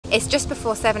It's just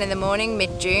before 7 in the morning,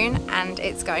 mid-June, and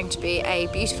it's going to be a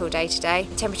beautiful day today.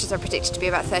 The temperatures are predicted to be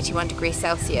about 31 degrees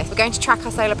Celsius. We're going to track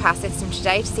our solar power system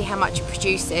today to see how much it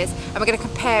produces, and we're going to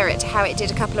compare it to how it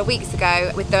did a couple of weeks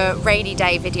ago with the rainy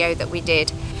day video that we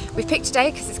did. We've picked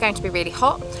today because it's going to be really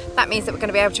hot. That means that we're going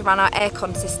to be able to run our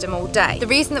aircon system all day. The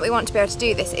reason that we want to be able to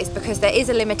do this is because there is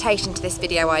a limitation to this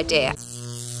video idea.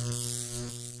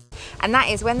 And that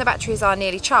is when the batteries are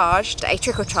nearly charged, a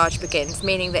trickle charge begins,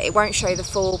 meaning that it won't show the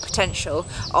full potential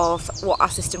of what our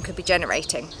system could be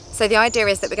generating. So the idea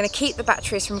is that we're going to keep the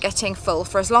batteries from getting full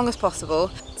for as long as possible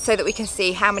so that we can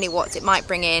see how many watts it might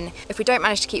bring in. If we don't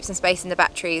manage to keep some space in the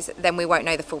batteries, then we won't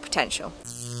know the full potential.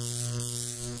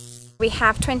 We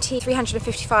have 20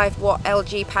 355 watt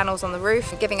LG panels on the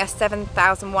roof, giving us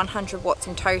 7,100 watts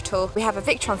in total. We have a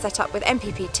Victron set up with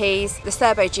MPPTs, the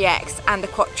Turbo GX and the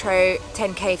Quattro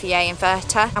 10 kVA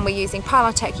inverter, and we're using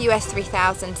Pylontech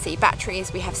US3000C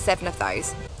batteries. We have 7 of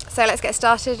those. So let's get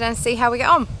started and see how we get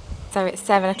on. So it's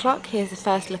 7 o'clock, here's the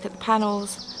first look at the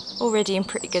panels. Already in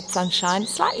pretty good sunshine,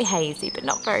 slightly hazy but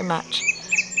not very much,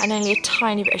 and only a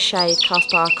tiny bit of shade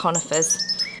cast by our conifers.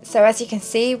 So as you can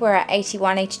see, we're at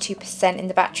 81–82% in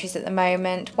the batteries at the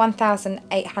moment,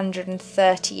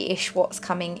 1,830-ish watts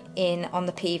coming in on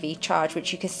the PV charge,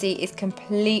 which you can see is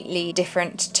completely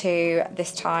different to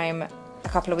this time a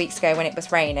couple of weeks ago when it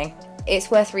was raining. It's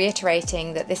worth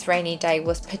reiterating that this rainy day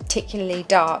was particularly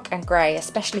dark and grey,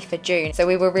 especially for June, so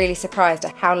we were really surprised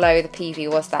at how low the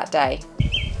PV was that day.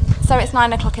 So it's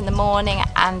 9 o'clock in the morning,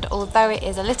 and although it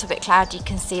is a little bit cloudy, you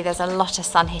can see there's a lot of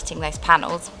sun hitting those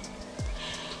panels.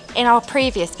 In our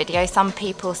previous video, some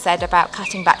people said about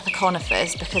cutting back the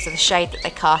conifers because of the shade that they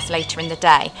cast later in the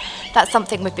day. That's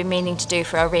something we've been meaning to do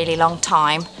for a really long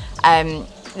time.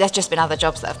 There's just been other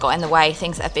jobs that have got in the way,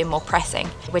 things that have been more pressing.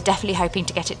 We're definitely hoping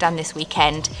to get it done this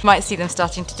weekend. You might see them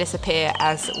starting to disappear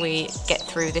as we get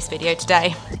through this video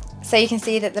today. So you can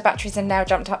see that the batteries have now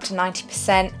jumped up to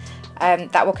 90%.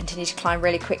 That will continue to climb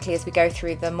really quickly as we go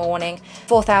through the morning.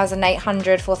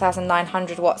 4,800,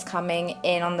 4,900 watts coming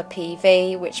in on the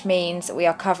PV, which means we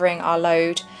are covering our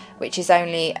load, which is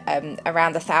only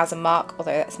around the 1,000 mark,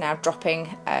 although that's now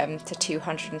dropping to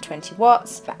 220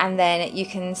 watts. And then you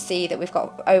can see that we've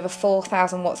got over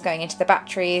 4,000 watts going into the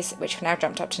batteries, which have now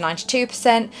jumped up to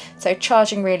 92%. So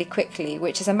charging really quickly,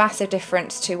 which is a massive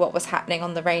difference to what was happening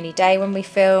on the rainy day when we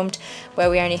filmed, where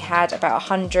we only had about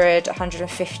 100,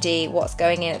 150 watts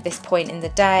going in at this point in the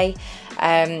day,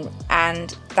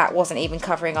 and that wasn't even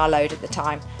covering our load at the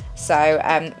time. So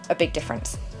a big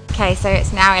difference. Okay, so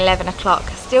it's now 11 o'clock,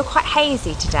 still quite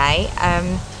hazy today,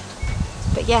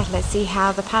 but yeah, let's see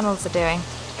how the panels are doing.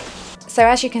 So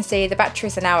as you can see, the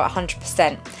batteries are now at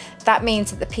 100%. That means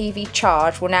that the PV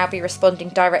charge will now be responding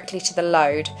directly to the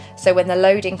load. So when the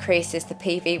load increases, the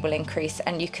PV will increase,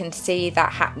 and you can see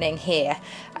that happening here.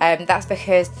 That's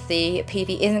because the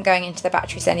PV isn't going into the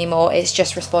batteries anymore, it's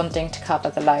just responding to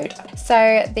cover the load.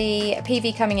 So the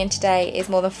PV coming in today is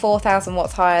more than 4,000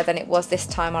 watts higher than it was this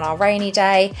time on our rainy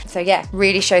day. So yeah,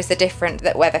 really shows the difference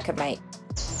that weather can make.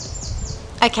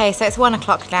 Okay, so it's 1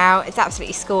 o'clock now, it's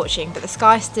absolutely scorching, but the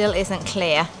sky still isn't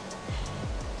clear.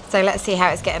 So let's see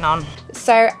how it's getting on.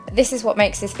 So this is what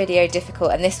makes this video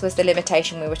difficult, and this was the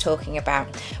limitation we were talking about.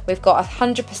 We've got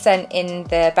 100% in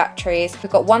the batteries,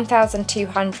 we've got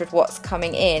 1,200 watts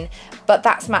coming in, but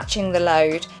that's matching the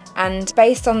load. And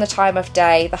based on the time of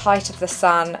day, the height of the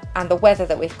sun and the weather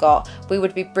that we've got, we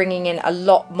would be bringing in a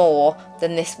lot more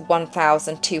than this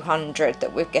 1,200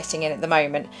 that we're getting in at the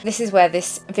moment. This is where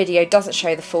this video doesn't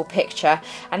show the full picture,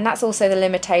 and that's also the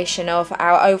limitation of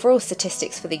our overall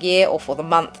statistics for the year or for the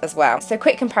month as well. So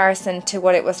quick comparison to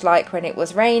what it was like when it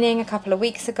was raining a couple of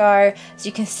weeks ago. As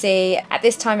you can see, at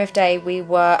this time of day we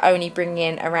were only bringing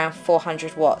in around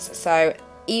 400 watts. So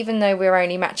even though we're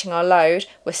only matching our load,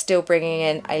 we're still bringing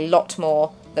in a lot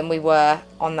more than we were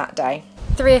on that day.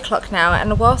 3 o'clock now,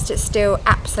 and whilst it's still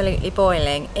absolutely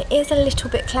boiling, it is a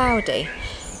little bit cloudy,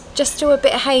 just still a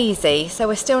bit hazy, so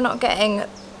we're still not getting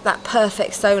that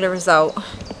perfect solar result.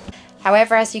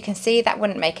 However, as you can see, that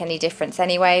wouldn't make any difference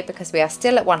anyway, because we are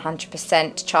still at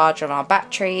 100% charge on our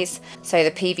batteries, so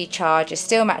the PV charge is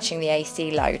still matching the AC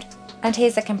load. And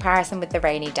here's a comparison with the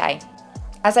rainy day.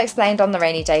 As I explained on the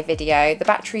rainy day video, the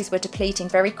batteries were depleting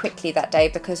very quickly that day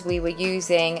because we were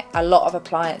using a lot of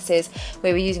appliances.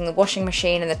 We were using the washing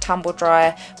machine and the tumble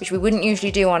dryer, which we wouldn't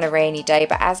usually do on a rainy day,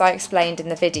 but as I explained in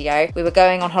the video, we were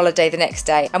going on holiday the next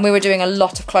day and we were doing a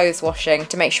lot of clothes washing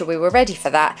to make sure we were ready for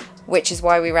that, which is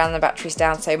why we ran the batteries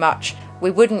down so much.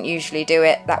 We wouldn't usually do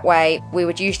it that way, we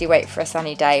would usually wait for a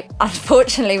sunny day.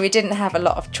 Unfortunately, we didn't have a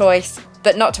lot of choice,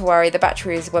 but not to worry, the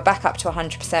batteries were back up to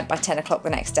 100% by 10 o'clock the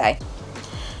next day.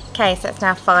 Okay, so it's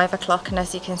now 5 o'clock, and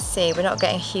as you can see, we're not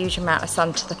getting a huge amount of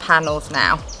sun to the panels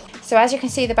now. So as you can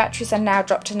see, the batteries are now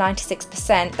dropped to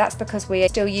 96%. That's because we are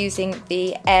still using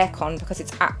the aircon because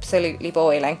it's absolutely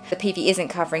boiling. The PV isn't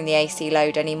covering the AC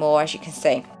load anymore, as you can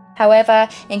see. However,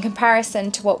 in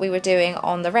comparison to what we were doing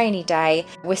on the rainy day,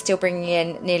 we're still bringing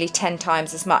in nearly 10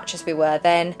 times as much as we were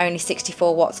then, only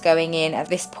 64 watts going in at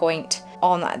this point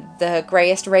on the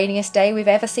greyest, rainiest day we've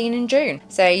ever seen in June.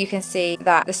 So you can see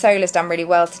that the solar's done really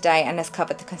well today and has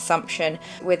covered the consumption,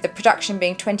 with the production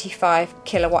being 25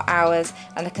 kilowatt hours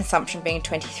and the consumption being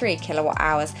 23 kilowatt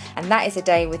hours, and that is a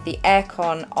day with the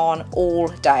aircon on all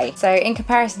day. So in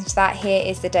comparison to that, here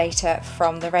is the data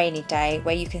from the rainy day,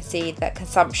 where you can see that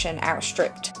consumption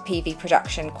outstripped PV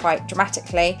production quite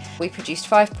dramatically. We produced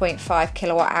 5.5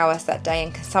 kilowatt hours that day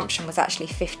and consumption was actually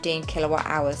 15 kilowatt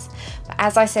hours. But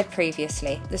as I said previously,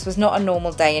 this was not a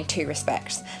normal day in two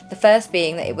respects. The first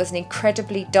being that it was an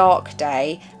incredibly dark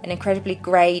day, an incredibly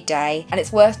grey day, and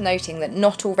it's worth noting that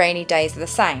not all rainy days are the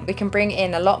same. We can bring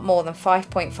in a lot more than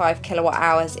 5.5 kilowatt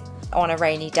hours on a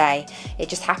rainy day. It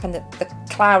just happened that the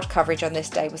cloud coverage on this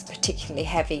day was particularly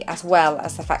heavy, as well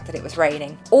as the fact that it was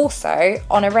raining. Also,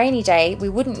 on a rainy day, we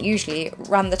wouldn't usually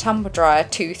run the tumble dryer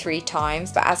 2-3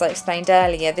 times, but as I explained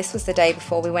earlier, this was the day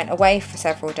before we went away for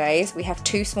several days. We have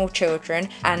 2 small children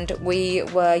and we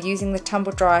were using the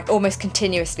tumble dryer almost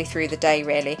continuously through the day,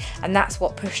 really, and that's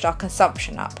what pushed our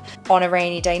consumption up. On a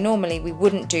rainy day, normally we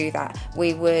wouldn't do that.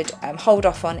 We would hold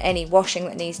off on any washing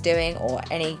that needs doing or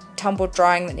any tumble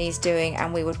drying that needs doing,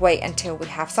 and we would wait until we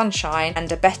have sunshine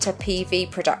and a better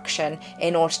PV production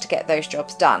in order to get those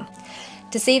jobs done.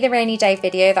 To see the rainy day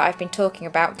video that I've been talking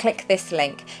about, click this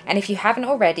link, and if you haven't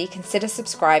already, consider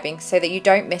subscribing so that you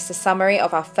don't miss a summary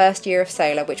of our first year of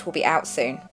solar, which will be out soon.